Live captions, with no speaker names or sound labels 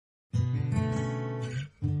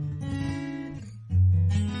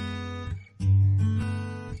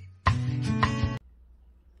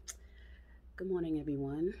morning,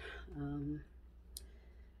 everyone.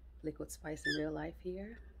 Liquid Spice in Real Life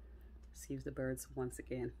here. Excuse the birds once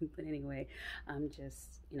again. But anyway, I'm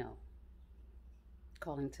just,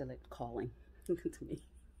 calling to me.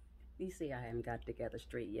 You see, I haven't got together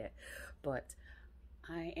straight yet, but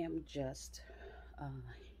I am just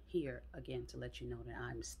here again to let you know that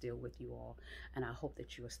I'm still with you all, and I hope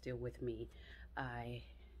that you are still with me. I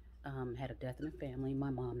had a death in the family. My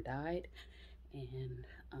mom died, and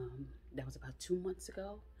that was about 2 months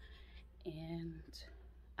ago, and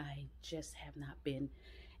I just have not been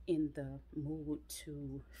in the mood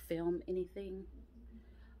to film anything.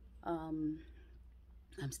 I'm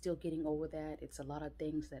still getting over that. It's a lot of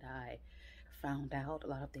things that I found out, a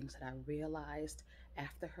lot of things that I realized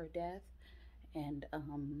after her death, and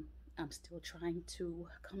I'm still trying to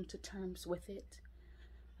come to terms with it.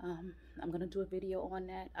 I'm gonna do a video on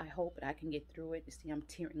that. I hope that I can get through it. You see, I'm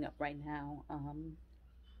tearing up right now.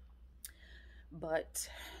 But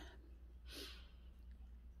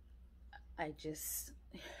I just,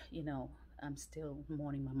 I'm still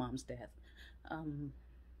mourning my mom's death. I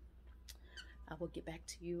will get back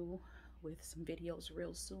to you with some videos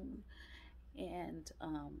real soon. And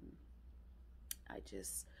I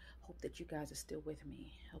just hope that you guys are still with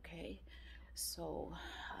me, okay? So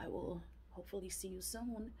I will hopefully see you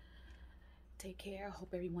soon. Take care.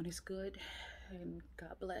 Hope everyone is good. And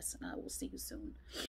God bless. And I will see you soon.